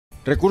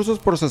Recursos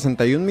por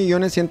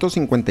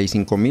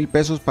 61.155.000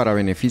 pesos para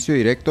beneficio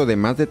directo de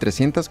más de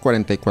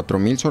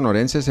 344.000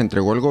 sonorenses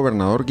entregó el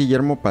gobernador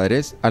Guillermo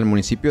Padres al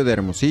municipio de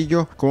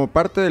Hermosillo como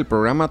parte del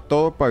programa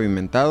Todo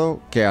Pavimentado,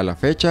 que a la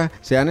fecha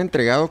se han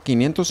entregado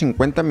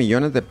 550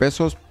 millones de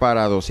pesos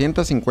para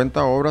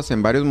 250 obras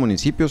en varios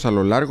municipios a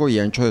lo largo y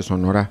ancho de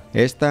Sonora.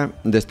 Esta,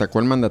 destacó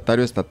el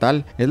mandatario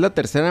estatal, es la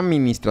tercera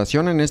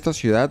administración en esta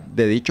ciudad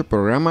de dicho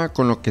programa,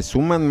 con lo que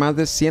suman más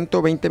de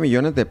 120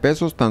 millones de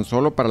pesos tan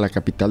solo para la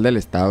capital del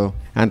estado.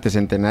 Ante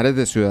centenares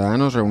de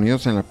ciudadanos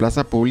reunidos en la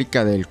plaza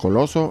pública de El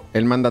Coloso,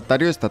 el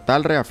mandatario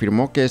estatal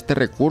reafirmó que este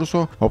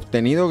recurso,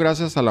 obtenido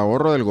gracias al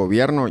ahorro del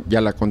gobierno y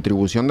a la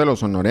contribución de los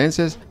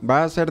sonorenses,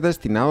 va a ser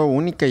destinado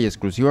única y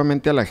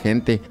exclusivamente a la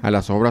gente, a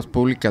las obras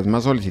públicas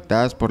más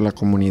solicitadas por la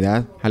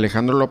comunidad.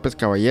 Alejandro López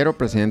Caballero,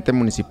 presidente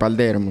municipal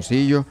de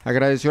Hermosillo,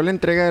 agradeció la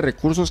entrega de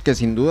recursos que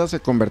sin duda se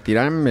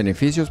convertirán en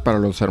beneficios para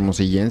los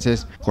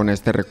hermosillenses. Con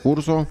este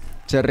recurso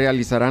se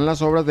realizarán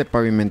las obras de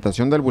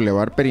pavimentación del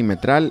bulevar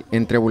perimetral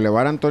entre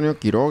Bulevar Antonio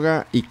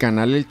Quiroga y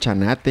Canal El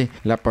Chanate,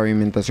 la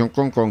pavimentación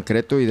con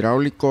concreto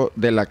hidráulico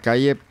de la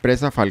calle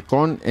Presa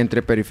Falcón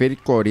entre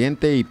Periférico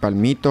Oriente y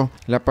Palmito,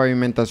 la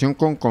pavimentación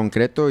con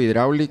concreto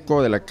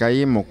hidráulico de la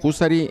calle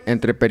Mocúzari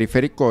entre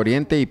Periférico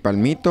Oriente y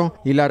Palmito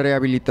y la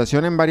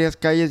rehabilitación en varias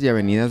calles y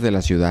avenidas de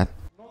la ciudad.